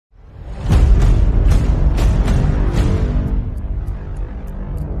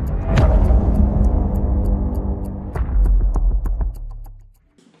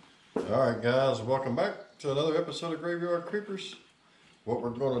Alright guys, welcome back to another episode of Graveyard Creepers. What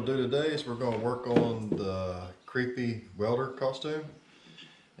we're going to do today is we're going to work on the creepy welder costume.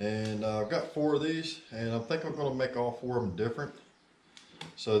 And I've got 4 of these, and I'm thinking I'm going to make all 4 of them different.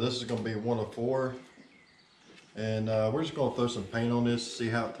 So this is going to be one of 4. And we're just going to throw some paint on this, see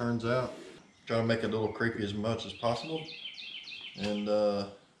how it turns out. Try to make it a little creepy as much as possible. And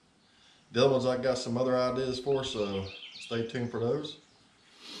the other ones I got some other ideas for, so stay tuned for those.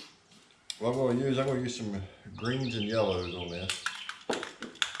 What I'm going to use some greens and yellows on this. I'm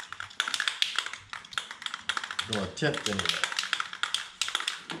going to attempt anyway.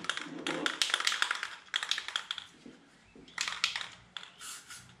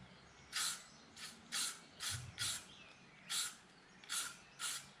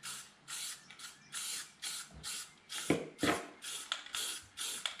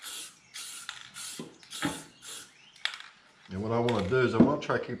 And what I want to do is I want to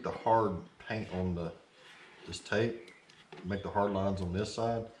try to keep the hard paint on this tape, make the hard lines on this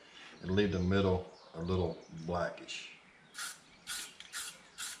side, and leave the middle a little blackish.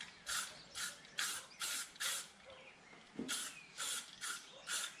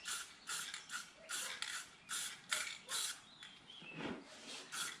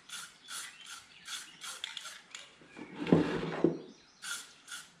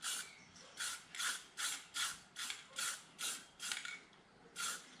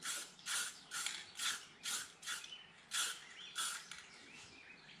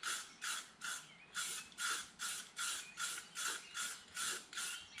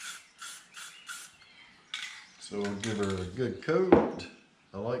 So we'll give her a good coat,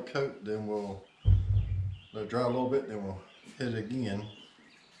 a light coat, then we'll let it dry a little bit, then we'll hit it again.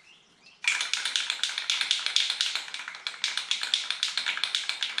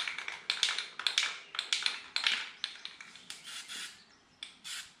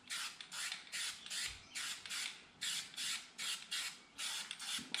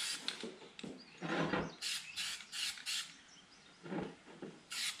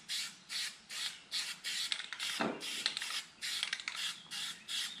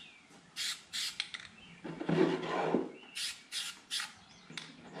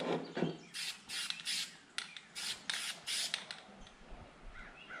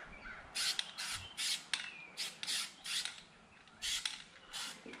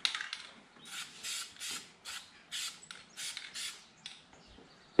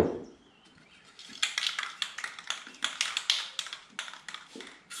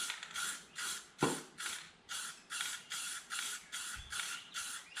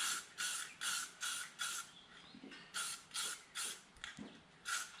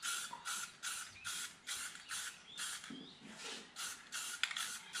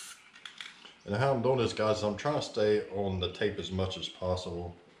 And how I'm doing this, guys, is I'm trying to stay on the tape as much as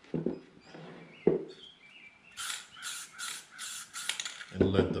possible. And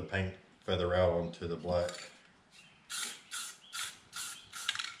let the paint feather out onto the black.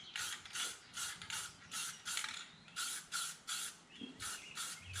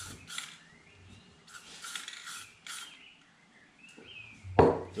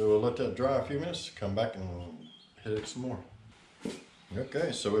 So we'll let that dry a few minutes, come back and hit it some more.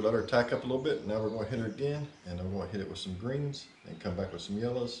 Okay, so we let her tack up a little bit. Now we're going to hit her again, and I'm going to hit it with some greens, and come back with some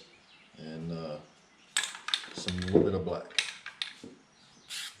yellows, and some little bit of black.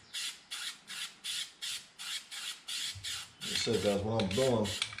 Like I said, guys, what I'm doing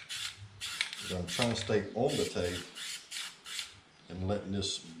is I'm trying to stay on the tape and letting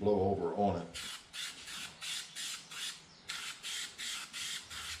this blow over on it.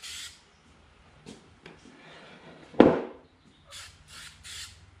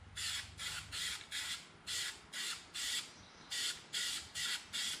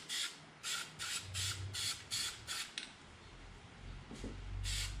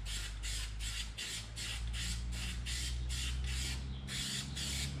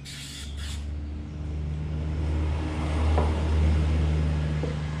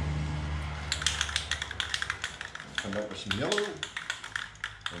 Come back with some yellow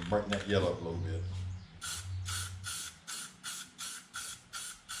and brighten that yellow up a little bit.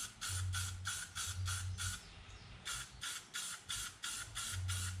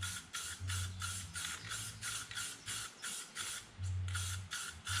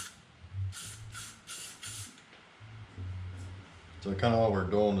 So kind of all we're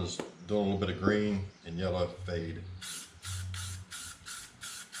doing is doing a little bit of green and yellow fade.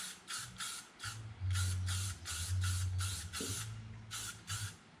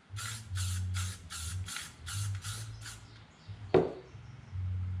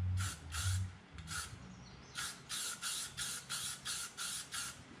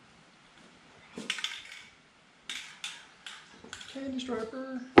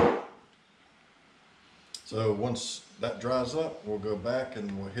 striper. So once that dries up, we'll go back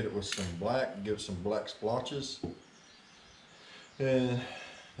and we'll hit it with some black, give it some black splotches. And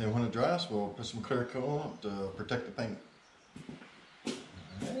then when it dries, we'll put some clear coat on it to protect the paint.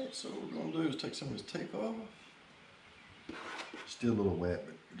 Alright, so what we're gonna do is take some of this tape off. Still a little wet,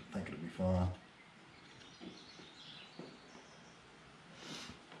 but I think it'll be fine.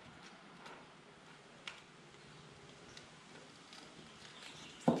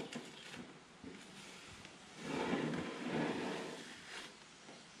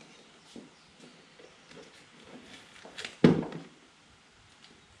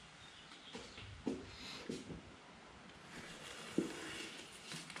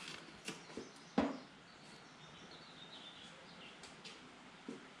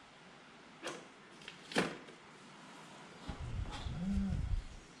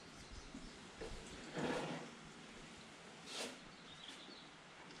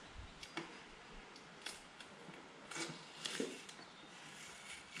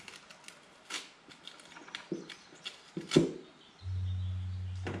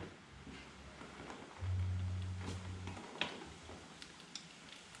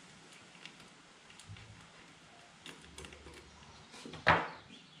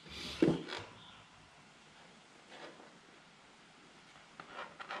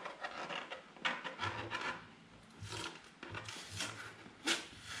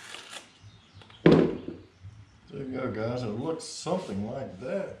 There you go, guys. It looks something like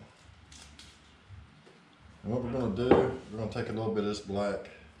that. And what we're going to do, we're going to take a little bit of this black.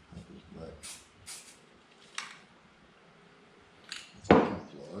 It's a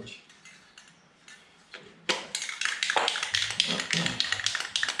camouflage.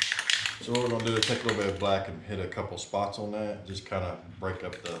 So what we're going to do is take a little bit of black and hit a couple spots on that. Just kind of break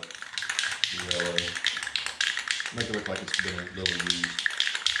up the yellow. Make it look like it's been a little used.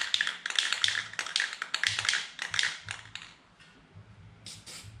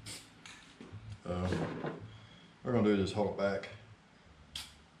 What we're going to do is hold it back.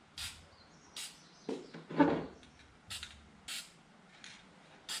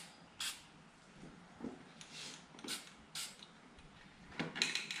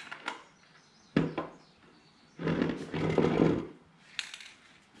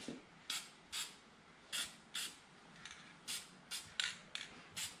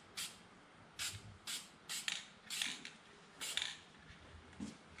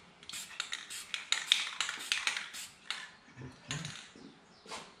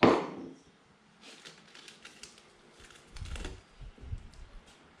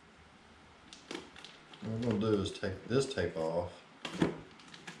 What we're going to do is take this tape off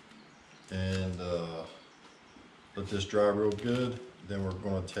and let this dry real good. Then we're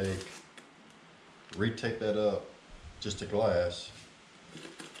going to retape that up just to glass.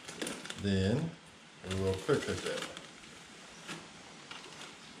 Then we will clear coat that.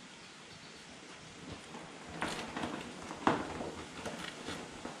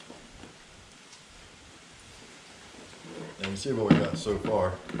 And you see what we got so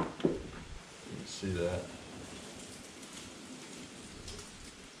far. See that.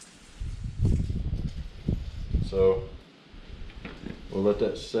 So we'll let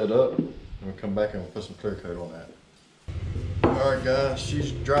that set up and we'll come back and we'll put some clear coat on that. Alright guys,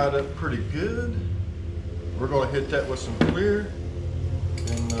 she's dried up pretty good. We're going to hit that with some clear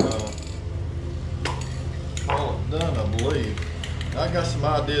and call it done, I believe. I got some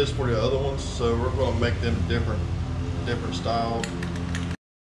ideas for the other ones, so we're going to make them different styles.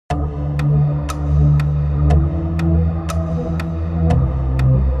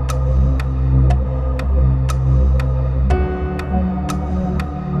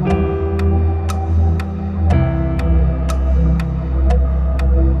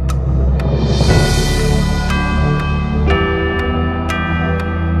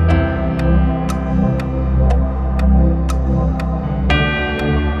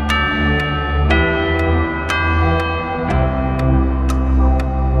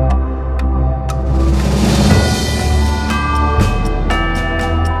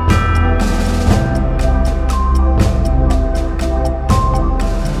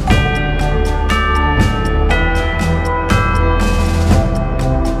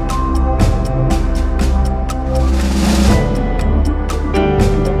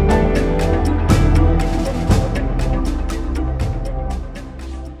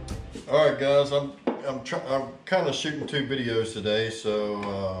 Guys, I'm kind of shooting 2 videos today,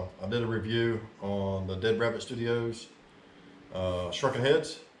 so I did a review on the Dead Rabbit Studios Shrunken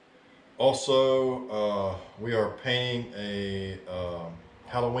Heads. Also, we are painting a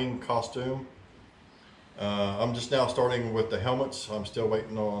Halloween costume I'm just now starting with the helmets. I'm still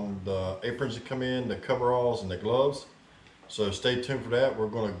waiting on the aprons to come in, the coveralls, and the gloves. So stay tuned for that. We're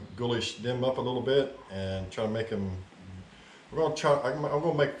going to ghoulish them up a little bit and try to make them. I'm going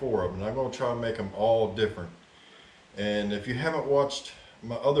to make 4 of them, and I'm going to try to make them all different. And if you haven't watched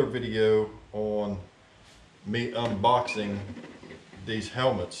my other video on me unboxing these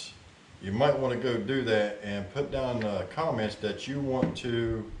helmets, you might want to go do that and put down comments that you want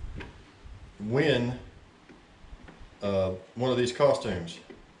to win one of these costumes.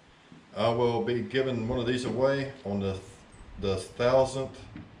 I will be giving one of these away on the 1,000th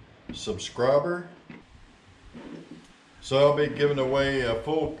subscriber. So I'll be giving away a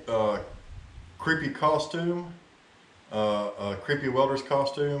full creepy costume, a creepy welder's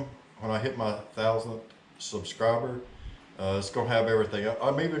costume when I hit my 1,000th subscriber. It's gonna have everything.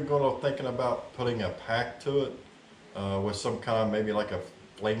 I'm even thinking about putting a pack to it with some kind of maybe like a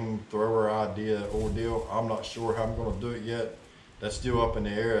flamethrower idea ordeal. I'm not sure how I'm gonna do it yet. That's still up in the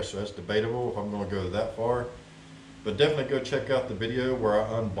air, so that's debatable if I'm gonna go that far. But definitely go check out the video where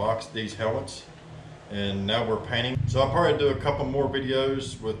I unboxed these helmets. And now we're painting. So I'll probably do a couple more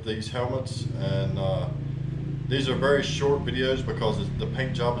videos with these helmets. And these are very short videos because the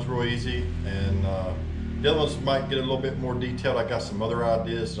paint job is real easy. And the other ones might get a little bit more detailed. I got some other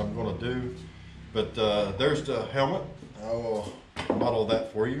ideas that I'm gonna do. But there's the helmet. I will model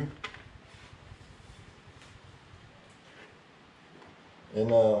that for you.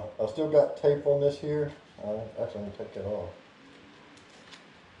 And I still got tape on this here. Actually, I'm gonna take that off,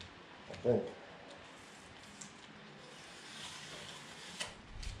 I think.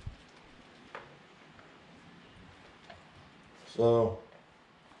 So,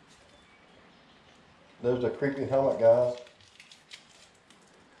 there's the creepy helmet, guys.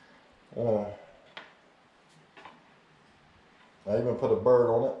 I even put a bird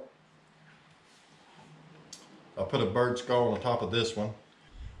on it. I put a bird skull on the top of this one.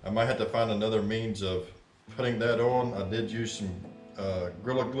 I might have to find another means of putting that on. I did use some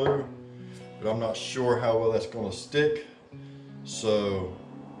Gorilla Glue, but I'm not sure how well that's going to stick. So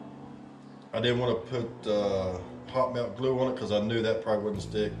I didn't want to put hot melt glue on it because I knew that probably wouldn't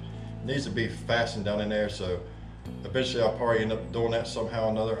stick. It needs to be fastened down in there, so eventually I'll probably end up doing that somehow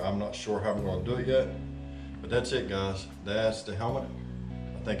or another. I'm not sure how I'm going to do it yet. But that's it, guys. That's the helmet.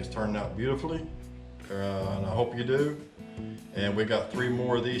 I think it's turned out beautifully, and I hope you do. And we got 3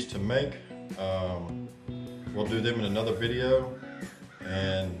 more of these to make. We'll do them in another video,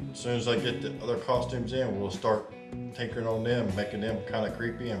 and as soon as I get the other costumes in, we'll start tinkering on them, making them kind of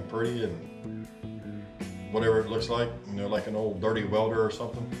creepy and pretty and whatever it looks like, you know, like an old dirty welder or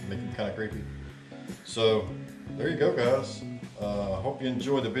something, make them kind of creepy. So there you go, guys. I hope you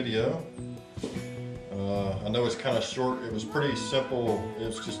enjoyed the video. I know it's kind of short. It was pretty simple. It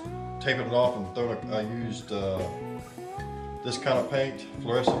was just taping it off and throwing it. I used this kind of paint,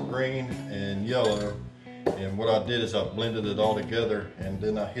 fluorescent green and yellow. And what I did is I blended it all together, and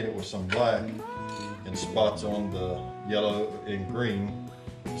then I hit it with some black in spots on the yellow and green.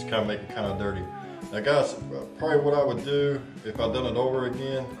 Just kind of make it kind of dirty. Now guys, probably what I would do if I'd done it over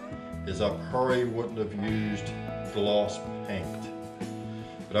again is I probably wouldn't have used gloss paint.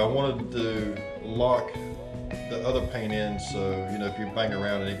 But I wanted to lock the other paint in, so you know, if you bang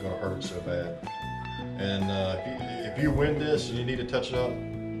around it ain't gonna hurt it so bad. And if you win this and you need to touch it up,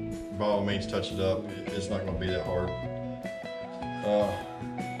 by all means touch it up. It's not going to be that hard.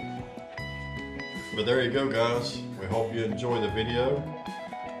 But there you go, guys. We hope you enjoy the video.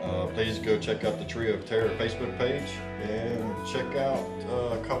 Please go check out the Trio of Terror Facebook page, and check out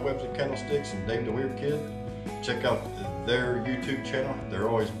Cobwebs and Candlesticks and Dave the Weird Kid. Check out their YouTube channel. They're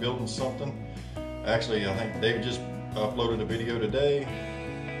always building something. Actually, I think Dave just uploaded a video today.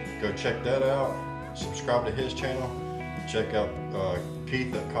 Go check that out. Subscribe to his channel. Check out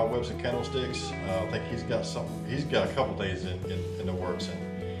Keith at Cobwebs and Candlesticks. I think he's got something. He's got a couple things in the works,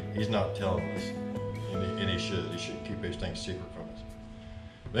 and he's not telling us. And he should. He should keep his things secret from us.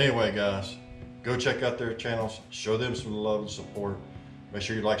 But anyway, guys, go check out their channels. Show them some love and support. Make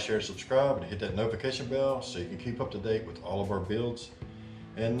sure you like, share, and subscribe, and hit that notification bell so you can keep up to date with all of our builds.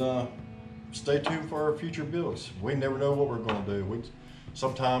 And stay tuned for our future builds. We never know what we're going to do.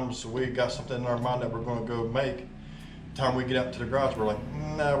 Sometimes we got something in our mind that we're going to go make. Time we get out to the garage, we're like,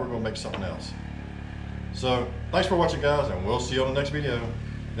 nah, we're gonna make something else. So thanks for watching, guys, and we'll see you on the next video.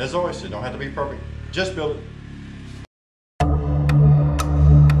 And as always, it don't have to be perfect, just build it.